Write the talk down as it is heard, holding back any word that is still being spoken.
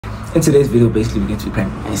In today's video, basically, we're going to be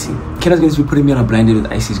pranking Icy. Kenna's going to be putting me on a blind date with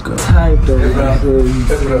Icy's girl. Type though,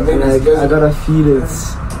 and I gotta feel it.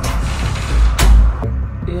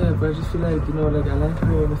 Yeah, but I just feel like, you know, like I like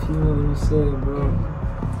her in a female, you say, bro.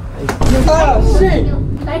 Oh shit!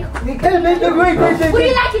 Like, Wait. what do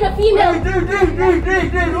you like in a female?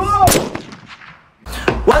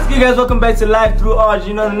 What's good, guys? Welcome back to Life Through Arjun.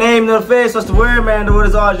 You know the name, know the face. What's the word, man? The word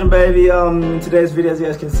is Arjun, baby. In today's video, as you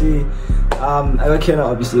guys can see, I got Kenna.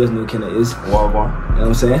 Obviously, you guys know who Kenna is. Wow. You know what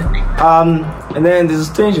I'm saying? And then there's a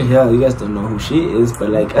stranger here. You guys don't know who she is,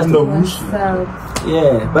 but like, I know who she is.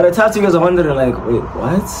 Yeah, but the top you guys are wondering, like, wait,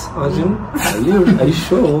 what, Arjun? Are you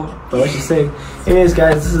sure about what she's saying? Anyways,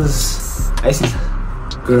 guys, this is Icy's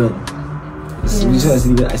girl. This is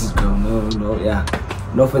Icy's girl. No, yeah.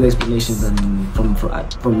 No further explanations than from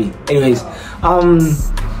me. Anyways,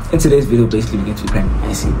 in today's video, basically, we're going to be pranking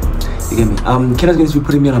Icy. You get me? Kenna's going to be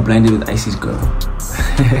putting me on a blind date with Icy's girl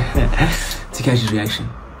to catch his reaction.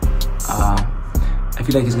 I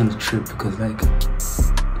feel like he's gonna trip because, like,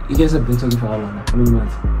 you guys have been talking for how long now? How many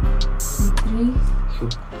months? 3. Sure,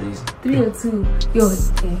 crazy. 3 or 2. Yo,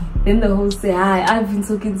 okay. Then the host say, I've been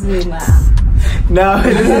talking to him. No,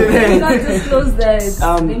 Let me not disclose that.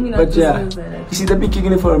 But yeah, you see, they've been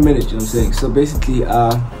kicking it for a minute, you know what I'm saying? So basically,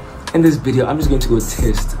 in this video, I'm just going to go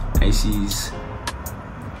test Icy's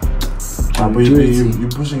you're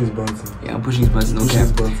pushing his buttons. Yeah, I'm pushing his buttons, okay?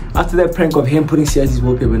 After that prank of him putting CIC's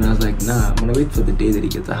wallpaper, and I was like, nah, I'm gonna wait for the day that he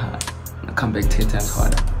gets a hard. I'm gonna come back 10 times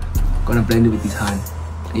harder. I'm gonna blend it with his hand.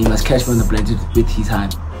 And he must catch me on the blend with his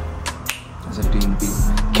hand. That's what I'm doing in the video.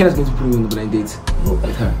 Kenna's going to put me on the blind date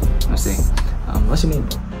with her. I'm saying, what's your name,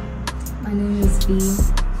 bro? My name is V.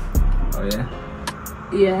 Oh, yeah?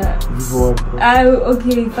 Yeah.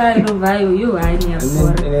 Okay, fine, no value. You are in here.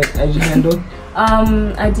 And then IG handle?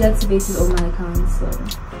 I deactivated all my accounts, so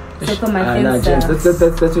from my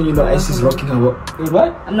Finsta. That's when you know Icy's rocking her. Wait,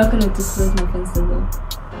 what? I'm not gonna disclose my Finsta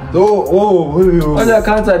though. All the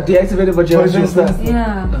accounts are deactivated, but your Finsta.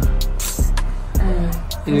 Yeah.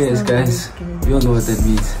 Anyways, guys, we all know what that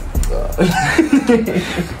means.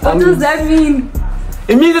 What does that mean?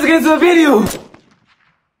 It means let's get into a video.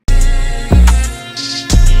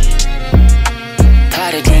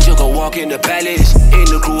 Walk in the palace, in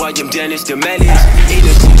the crew I am Dennis the Menace. In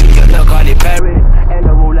the city I call it Paris, and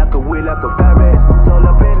I roll like a wheel like a Ferris. Tell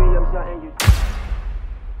her baby I'm shutting you.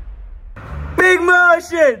 Big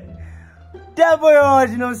motion! That boy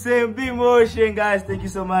Arjun, you know what I'm saying? Big motion, guys. Thank you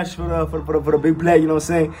so much for the big play, you know what I'm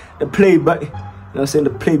saying? The play button, you know what I'm saying?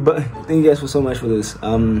 The play button. Thank you guys so much for this.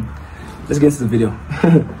 Let's get into the video.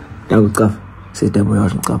 That would cuff. Says that boy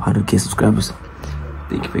Arjun cuff 100K subscribers.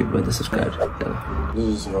 Thank you for your brother subscribe. This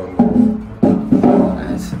is wrong.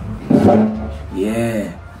 Nice.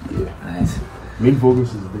 Yeah. Nice. Main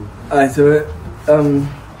focus is there. Alright, so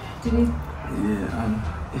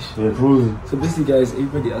so basically, guys,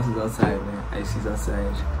 everybody else is outside, man. Icy's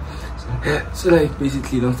outside. So like,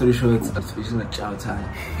 basically, long story short, it's like chow time.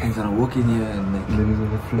 He's gonna walk in here and like,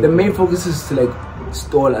 the main focus is to like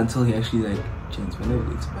stall until he actually like changes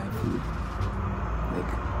whenever it's buy food.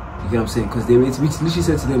 You get what I'm saying? Because we literally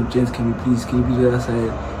said to them, gents, can you please wait outside?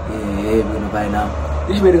 Yeah, we're gonna buy now.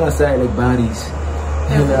 Literally waiting outside like bodies.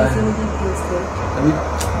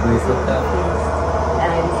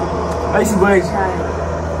 Icy boys.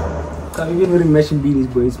 Come you get really matching beanies,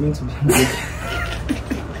 boys. It's meant to be.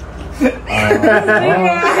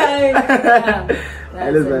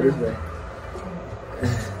 That's bad.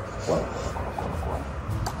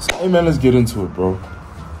 So, hey man, let's get into it, bro.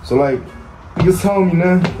 So like, you can tell me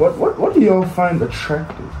now, what do y'all find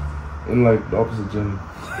attractive in like the opposite gender?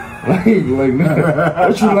 like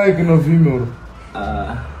what you like in a female?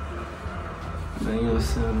 Man, you know,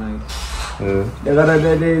 so like, yeah. they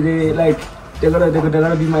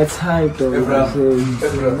gotta be my type though. And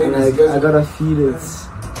like, I gotta feel it.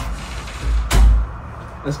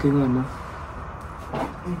 What's going on, man?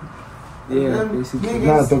 Yeah, basically.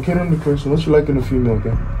 Nah, don't get on the question. What you like in a female,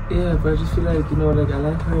 okay? Yeah, but I just feel like, you know, like I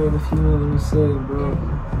like her in a female, you know, saying, bro.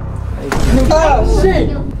 Like, oh shit!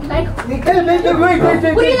 Like, Wait. what do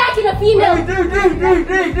you like in a female?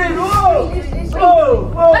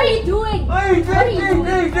 Whoa! What are you doing? Wait! What are you doing? What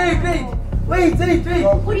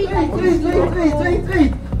do you like?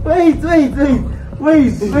 Wait!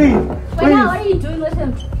 Wait, now, what are you doing with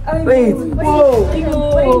him? Wait! Whoa! What are you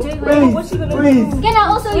doing with him? What's she gonna Get out,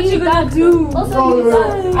 also what you gonna do? Also you.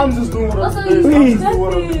 I'm just doing what Also I'm you. doing.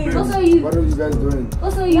 Also you. What are you guys doing?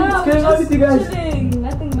 Also you. What's going on with you guys?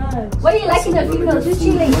 Nothing much. What do you like in a female? Just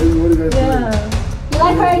chilling. What are you guys doing? You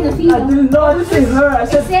like her in the female? I didn't know, I just said her. I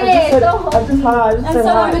just said her. And so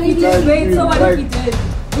what if he did?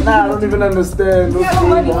 Like, Nah, I don't even understand. Yeah,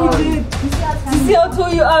 what if you did? You see how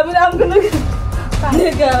tall you are? I mean, I'm gonna.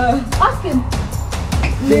 Nigga. Ask him.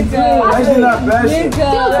 Nigga. Actually, not bad shit.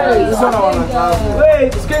 Nigga. Hey, this one I wanna talk about. Wait,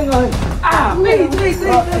 what's going on? Ah, wait.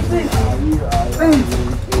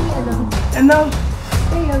 And now,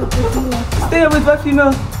 stay with what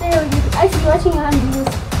female? Actually, watching her do this.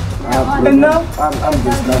 And now,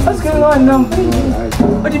 what's going on now?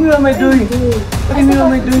 What do you mean what am I doing? What do you mean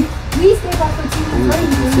what am I doing? We stay back for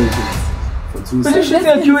 2 But you should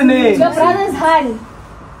say a Q&A. Your brother's hand.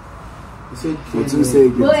 For 2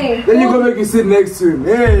 seconds. Boy. Then you go make you sit next to him.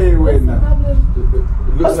 Hey, wait now.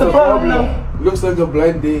 What's the problem? Looks like a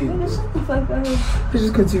blind date. Shut the fuck up. Please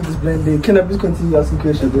just continue this blind date. Can I please continue asking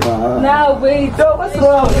questions? Now, wait. Yo, what's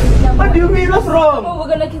wrong? What do you mean? What's wrong? We're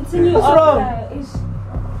gonna continue. What's wrong?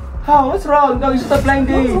 How? What's wrong? No, it's just a blind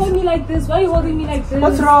Don't date. hold me like this. Why are you holding me like this?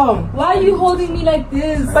 What's wrong? Why are you holding me like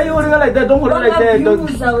this? Why are you holding her like that? Don't hold her like that. Don't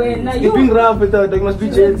abuse her, wait. Now You're being rough with her. You must be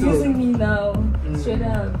You're gentle. abusing me now. Straight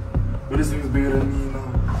up. But this thing's bigger than me now.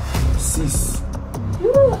 Sis.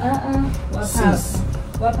 Sis.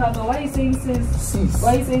 What happened? Why are you saying sis? Sis. Why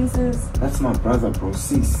are you saying sis? That's my brother, bro.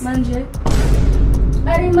 Sis. Manje?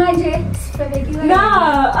 Manje.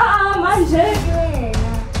 Nah, manje.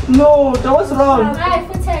 No, that was wrong. Alright,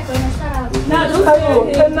 for tech, shut up. Nah, don't Hello,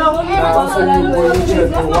 say and now-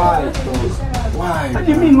 Why? What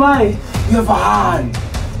do you mean, why? You have a hand.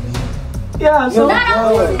 Yeah, so.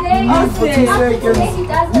 For 2 seconds.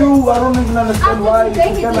 You, I don't even understand why you After can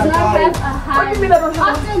today, he does not have a hand. What do you mean I don't have a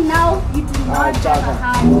After now, you do not have a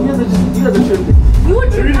hand. You guys are tripping. You would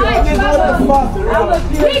try, I'm a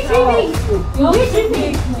We're tripping. You're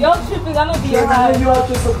tripping. You're tripping. I'm gonna be your hand.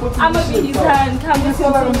 I'm gonna be his hand. Come with me.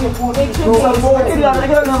 Make sure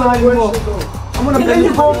I'm gonna Then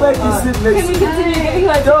you go back and sit Can next we to me. continue getting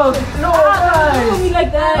like No, don't hold me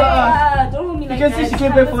like that. Don't hold me You like can that. see she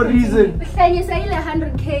came back for a reason. Can you say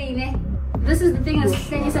 100K, ne? This is the thing, can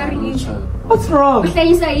you say What's wrong? Can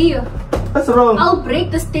you say here? What's wrong? I'll break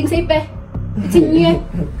this thing, say pe. It's in here.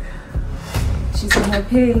 She's on her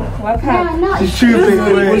pay. What Yeah, happened? no, She's tripping,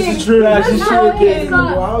 man. She's tripping. She's no, tripping.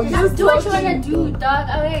 just do what you wanna do, dog.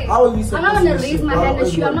 Okay. How are you I'm not gonna raise my hand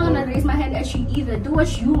at you. I'm not gonna raise my hand at you either. Do what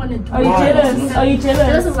you wanna do. Are you jealous? Are you Jealous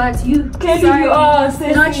jealous? about you. Clearly Sorry. you are,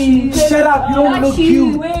 sissy. Not you. Shut up, you don't Not look you.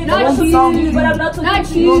 cute. Wait, Not not you. you, but I'm not talking Not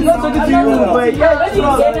to you. you. I'm not talking to you, but yeah, What what's do you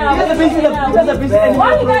wrong? get now? You guys are busy. You guys are busy. Why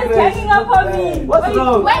are you guys ganging up on me? What's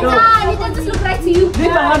wrong? Wait, No. it doesn't just look right to you.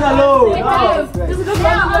 Leave my hand alone. Sit Ah. down. This is the Yeah,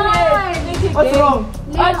 What's wrong?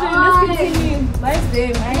 Arjun, let's continue. Nice day,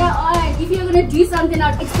 man. Yeah, alright. If you're gonna do something,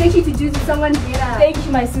 I'd expect you to do to someone better. Thank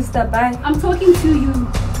you, my sister. Bye. I'm talking to you.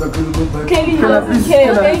 Kelly, Can I please- okay.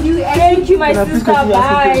 can I- Thank you, my Can I please sister. continue asking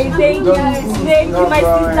Bye. questions? Thank you, my That's sister. because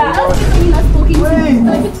you're not talking to me. Wait. Wait.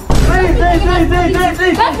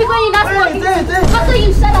 That's because you're not talking to me. Wait. Also,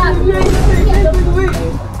 you shut up.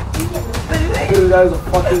 You guys are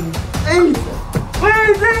fucking. Wait.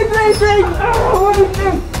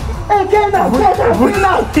 Hey, get out.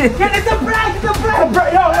 It's a prank.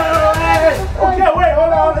 Okay, wait,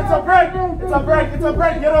 hold on. It's a break.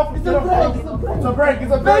 Get off. It's a break.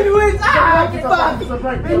 Baby, wait. It's a break. It's a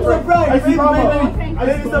prank. I see mama.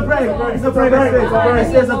 It's a prank. It's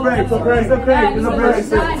a prank.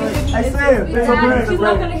 I swear. She's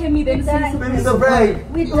not gonna hit me then. It's a prank.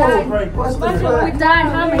 We're done. We're done.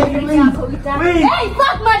 How many drinks? We're done. Wait. Hey,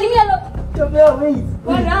 fuck, man. Leave me alone. Wait.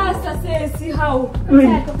 What else I say? See how?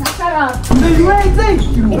 Wait. Shut up. Baby, wait.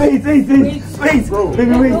 Baby, wait. Leave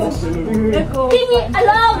me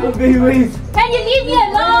alone. Baby, wait. Can you leave me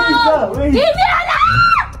alone? Wait. Leave me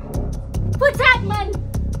alone. Put that, man.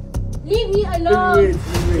 Leave me alone.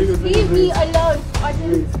 Leave me alone.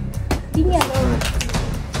 Arjun. Leave me alone.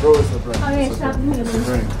 Bro, it's a break. Okay, stop. Leave me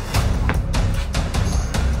alone.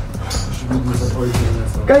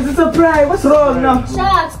 Guys, it's a prank. What's wrong now? Shut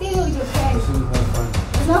up. Stay here with your friends.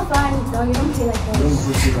 It's not fun, though. You don't play like that. Don't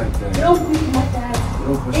push it like that. You don't play like that.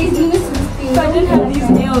 Don't push There's it. limits to this thing. If I didn't have these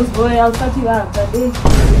nails, boy, I'll fuck you up. But they.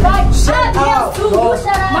 Right, shut up. Yes, too. You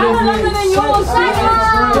shut up. Mine are longer than yours. Shut up.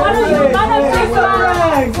 Mine are It's a big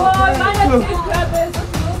prank. boy. Mine are big grabbers.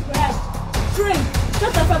 Shrink.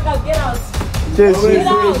 Shut the fuck up. Get out. Yes. Get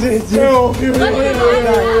out.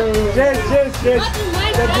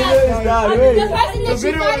 The person that The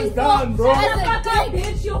video is done, bro. Shut the fuck up,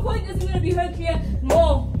 bitch. Your point isn't gonna be heard here.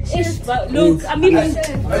 More. Ish, but look, I'm even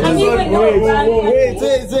Wait.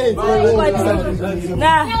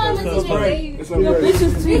 Nah. Your bitch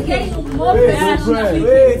is too gay. More passionate.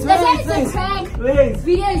 Wait.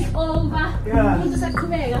 Video is over. Yeah.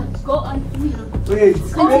 Go on. Wait.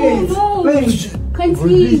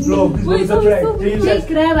 Continue. Wait, It's a prank. Take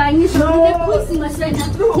grab and you should get pussy, my friend.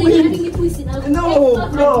 Take pussy now. No,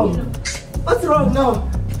 bro. What's wrong now?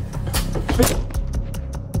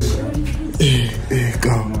 Hey,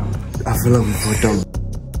 go. I feel like we fucked up.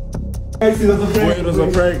 It was a prank. Wait, it was a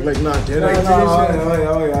prank. Like, nah, get it. I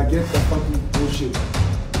get the fucking bullshit.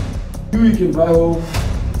 You can buy home.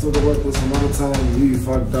 Talk about this another time. You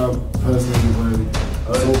fucked up personally,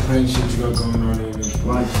 but this whole prank shit you got going on in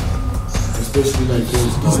life. Especially like this.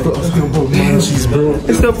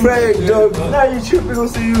 It's the prank, dog. Now you tripping, I'll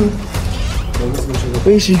see you.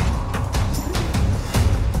 Where is she?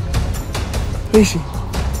 Where is she?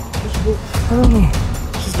 I don't know.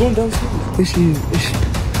 She's going downstairs. Where she is?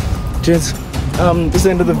 Gents, this is the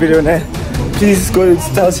end of the video now. Please go to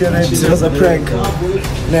Stassia and she was a prank.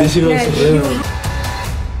 Nah, she was.